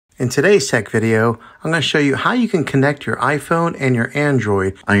In today's tech video, I'm going to show you how you can connect your iPhone and your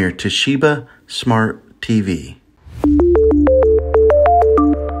Android on your Toshiba Smart TV.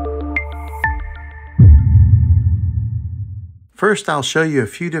 First, I'll show you a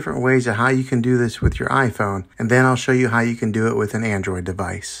few different ways of how you can do this with your iPhone, and then I'll show you how you can do it with an Android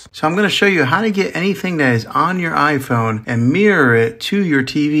device. So I'm going to show you how to get anything that is on your iPhone and mirror it to your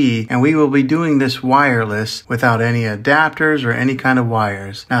TV, and we will be doing this wireless without any adapters or any kind of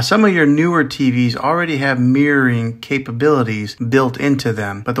wires. Now, some of your newer TVs already have mirroring capabilities built into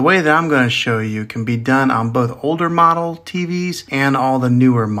them, but the way that I'm going to show you can be done on both older model TVs and all the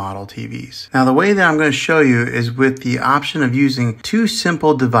newer model TVs. Now, the way that I'm going to show you is with the option of using two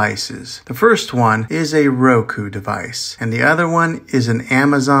simple devices. The first one is a Roku device, and the other one is an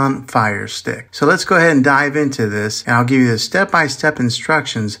Amazon Fire Stick. So let's go ahead and dive into this, and I'll give you the step-by-step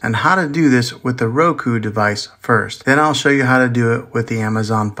instructions on how to do this with the Roku device first. Then I'll show you how to do it with the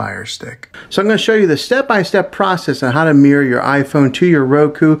Amazon Fire Stick. So I'm going to show you the step-by-step process on how to mirror your iPhone to your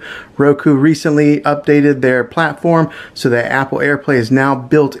Roku. Roku recently updated their platform so that Apple AirPlay is now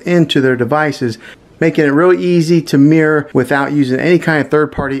built into their devices, making it real easy to mirror without using any kind of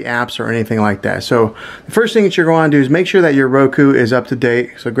third-party apps or anything like that. So the first thing that you're going to do is make sure that your Roku is up to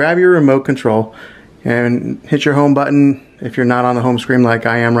date. So grab your remote control and hit your home button if you're not on the home screen like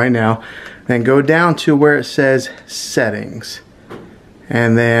I am right now. Then go down to where it says Settings.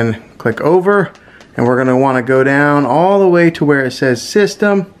 And then click over, and we're going to want to go down all the way to where it says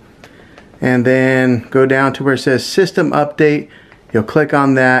System, and then go down to where it says System Update. You'll click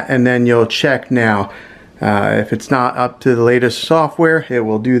on that, and then you'll check now. If it's not up to the latest software, it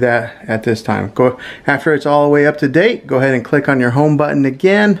will do that at this time. After it's all the way up to date, go ahead and click on your home button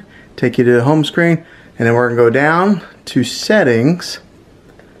again, take you to the home screen, and then we're going to go down to Settings,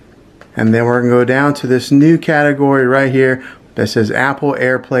 and then we're going to go down to this new category right here that says Apple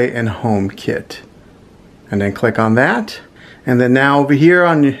AirPlay and HomeKit. And then click on that. And then now over here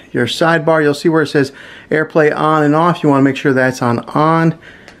on your sidebar, you'll see where it says AirPlay on and off. You want to make sure that's on.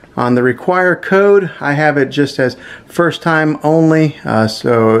 On the require code, I have it just as first time only.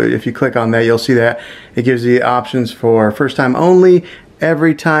 So if you click on that, you'll see that it gives you the options for first time only,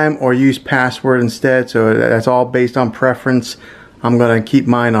 every time, or use password instead. So that's all based on preference. I'm going to keep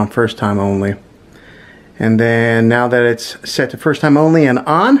mine on first time only. And then now that it's set to first time only and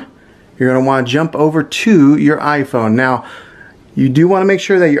on, you're going to want to jump over to your iPhone. Now, you do want to make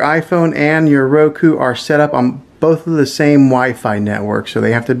sure that your iPhone and your Roku are set up on both of the same Wi-Fi network, so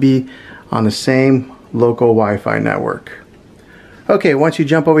they have to be on the same local Wi-Fi network. Okay, once you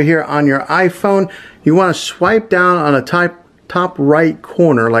jump over here on your iPhone, you want to swipe down on the top right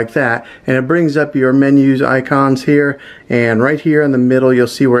corner like that, and it brings up your menus icons here, and right here in the middle you'll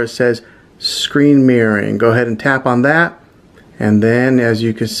see where it says screen mirroring. Go ahead and tap on that. And then, as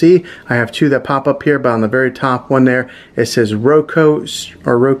you can see, I have two that pop up here, but on the very top one there, it says Roku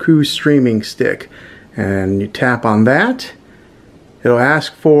Streaming Stick. And you tap on that. It'll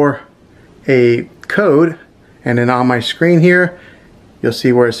ask for a code, and then on my screen here, you'll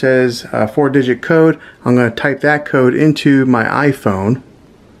see where it says 4-digit code. I'm going to type that code into my iPhone.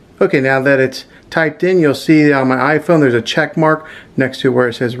 Okay, now that it's typed in, you'll see on my iPhone there's a check mark next to where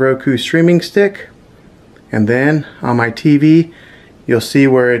it says Roku Streaming Stick. And then on my TV, you'll see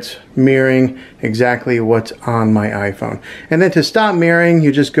where it's mirroring exactly what's on my iPhone. And then to stop mirroring,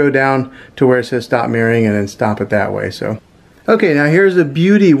 you just go down to where it says stop mirroring and then stop it that way. So, okay, now here's the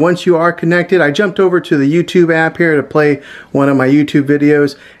beauty. Once you are connected, I jumped over to the YouTube app here to play one of my YouTube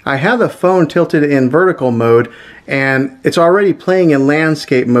videos. I have the phone tilted in vertical mode, and it's already playing in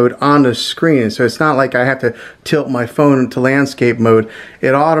landscape mode on the screen. So it's not like I have to tilt my phone to landscape mode.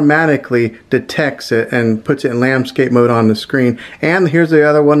 It automatically detects it and puts it in landscape mode on the screen. And here's the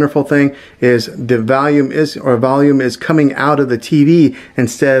other wonderful thing is the volume is coming out of the TV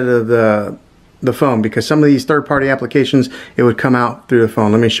instead of the phone, because some of these third-party applications, it would come out through the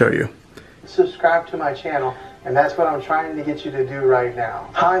phone. Let me show you. Subscribe to my channel, and that's what I'm trying to get you to do right now.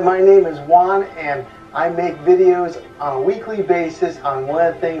 Hi, my name is Juan, and I make videos on a weekly basis on one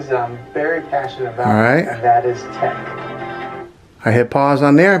of the things that I'm very passionate about, and that is tech. I hit pause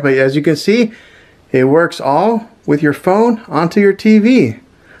on there, but as you can see, it works all with your phone onto your TV.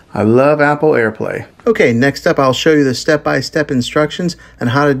 I love Apple AirPlay. Okay, next up I'll show you the step-by-step instructions on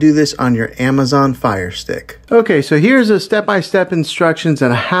how to do this on your Amazon Fire Stick. Okay, so here's the step-by-step instructions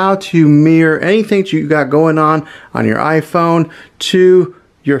on how to mirror anything that you got going on your iPhone to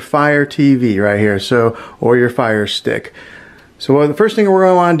your Fire TV right here, or your Fire Stick. So the first thing we're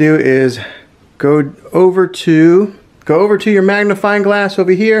going to want to do is go over to your magnifying glass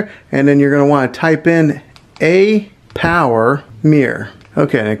over here, and then you're going to want to type in a power mirror.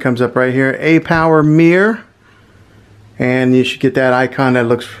 Okay, and it comes up right here, A-Power Mirror. And you should get that icon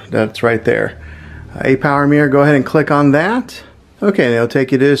that's right there. A-Power Mirror, go ahead and click on that. Okay, and it'll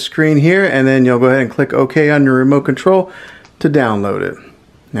take you to this screen here, and then you'll go ahead and click OK on your remote control to download it.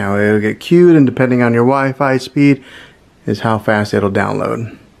 Now it'll get queued, and depending on your Wi-Fi speed is how fast it'll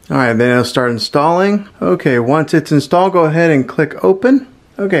download. Alright, then it'll start installing. Okay, once it's installed, go ahead and click open.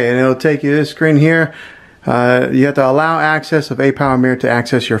 Okay, and it'll take you to this screen here. You have to allow access of A-Power Mirror to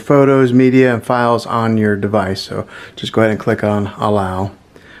access your photos, media, and files on your device. So just go ahead and click on allow.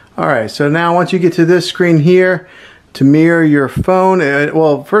 Alright, so now once you get to this screen here, to mirror your phone,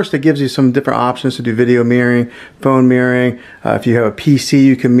 well, first it gives you some different options to do video mirroring, phone mirroring. If you have a PC,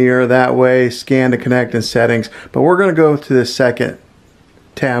 you can mirror that way, scan to connect, and settings. But we're going to go to the second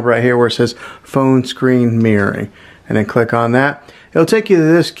tab right here where it says phone screen mirroring, and then click on that. It'll take you to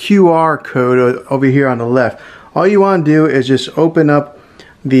this QR code over here on the left. All you want to do is just open up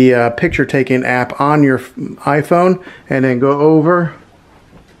the picture taking app on your iPhone, and then go over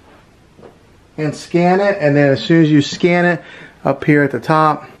and scan it, and then as soon as you scan it, up here at the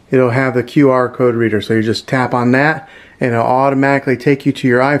top it'll have the QR code reader. So you just tap on that and it'll automatically take you to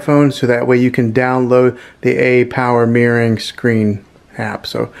your iPhone, so that way you can download the A-Power Mirroring Screen app.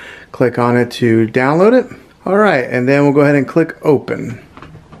 So click on it to download it. Alright, and then we'll go ahead and click open.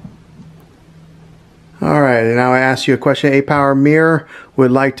 Alright, and now I ask you a question. A-Power Mirror would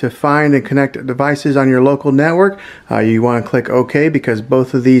like to find and connect devices on your local network. You want to click OK because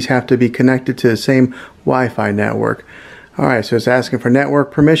both of these have to be connected to the same Wi-Fi network. Alright, so it's asking for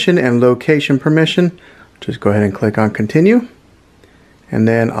network permission and location permission. Just go ahead and click on continue. And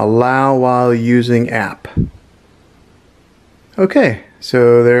then allow while using app. Okay,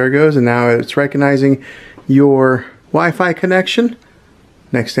 so there it goes, and now it's recognizing your Wi-Fi connection.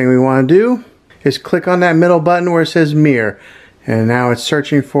 Next thing we want to do is click on that middle button where it says mirror, and now it's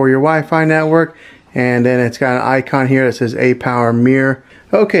searching for your Wi-Fi network, and then it's got an icon here that says A-Power Mirror.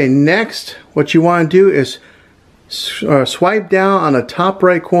 Okay, next what you want to do is swipe down on the top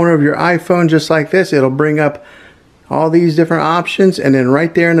right corner of your iPhone just like this. It'll bring up all these different options, and then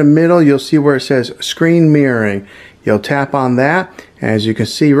right there in the middle you'll see where it says screen mirroring. You'll tap on that, and as you can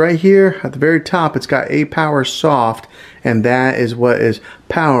see right here at the very top, it's got A-Power Soft, and that is what is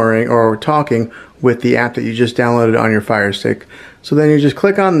powering or talking with the app that you just downloaded on your Fire Stick. So then you just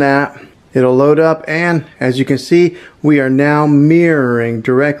click on that, it'll load up, and as you can see, we are now mirroring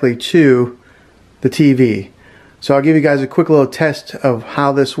directly to the TV. So I'll give you guys a quick little test of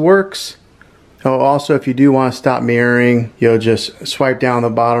how this works. Oh, also, if you do want to stop mirroring, you'll just swipe down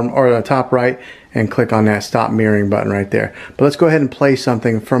the bottom or the top right and click on that stop mirroring button right there. But let's go ahead and play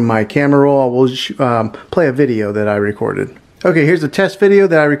something from my camera roll. We'll play a video that I recorded. Okay, here's the test video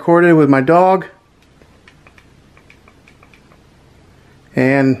that I recorded with my dog.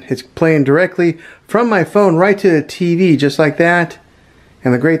 And it's playing directly from my phone right to the TV, just like that.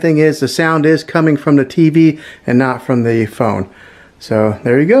 And the great thing is the sound is coming from the TV and not from the phone. So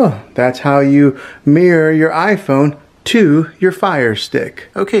there you go. That's how you mirror your iPhone to your Fire Stick.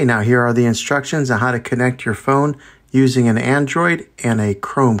 Okay, now here are the instructions on how to connect your phone using an Android and a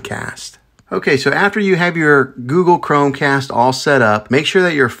Chromecast. Okay, so after you have your Google Chromecast all set up, make sure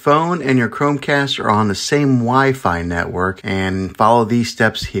that your phone and your Chromecast are on the same Wi-Fi network, and follow these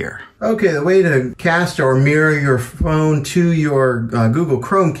steps here. Okay, the way to cast or mirror your phone to your Google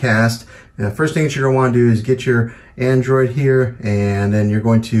Chromecast, the first thing that you're going to want to do is get your Android here, and then you're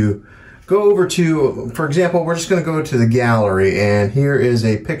going to go over to, for example, we're just going to go to the gallery, and here is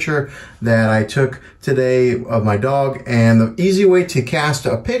a picture that I took today of my dog. And the easy way to cast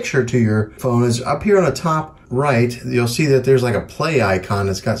a picture to your phone is up here on the top right. You'll see that there's like a play icon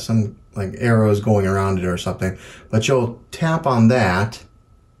that's got some like arrows going around it or something, but you'll tap on that,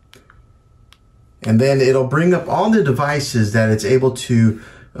 and then it'll bring up all the devices that it's able to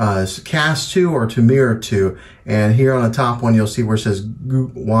cast to or to mirror to. And here on the top one, you'll see where it says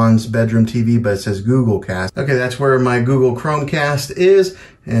Juan's bedroom TV, but it says Google Cast. Okay, that's where my Google Chromecast is.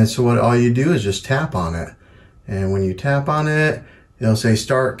 And so what all you do is just tap on it. And when you tap on it, it'll say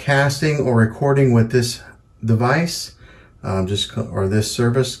start casting or recording with this device, or this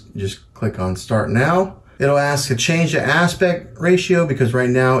service. Just click on start now. It'll ask to change the aspect ratio because right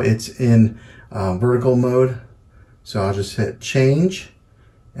now it's in vertical mode. So I'll just hit change.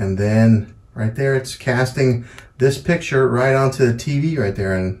 And then right there, it's casting this picture right onto the TV right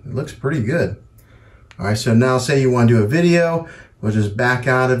there, and it looks pretty good. All right, so now say you want to do a video, we'll just back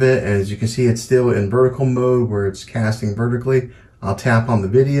out of it, and as you can see, it's still in vertical mode where it's casting vertically. I'll tap on the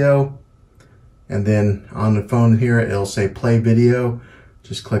video, and then on the phone here, it'll say play video.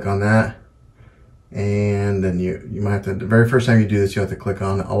 Just click on that, And then you might have to, the very first time you do this, you have to click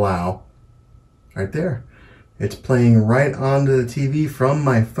on allow. Right there. It's playing right onto the TV from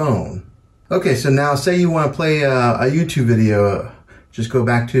my phone. Okay, so now say you want to play a YouTube video. Just go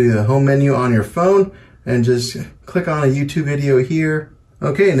back to the home menu on your phone and just click on a YouTube video here.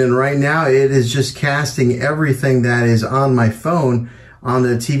 Okay, and then right now it is just casting everything that is on my phone on the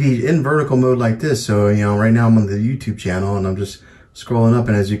TV in vertical mode like this. So, you know, right now I'm on the YouTube channel and I'm just scrolling up,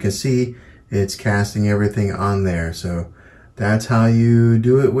 and as you can see, it's casting everything on there. So that's how you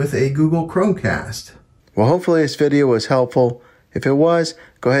do it with a Google Chromecast. Well, hopefully this video was helpful. If it was,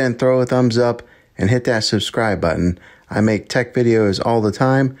 go ahead and throw a thumbs up and hit that subscribe button. I make tech videos all the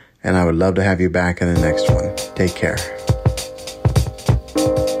time, and I would love to have you back in the next one. Take care.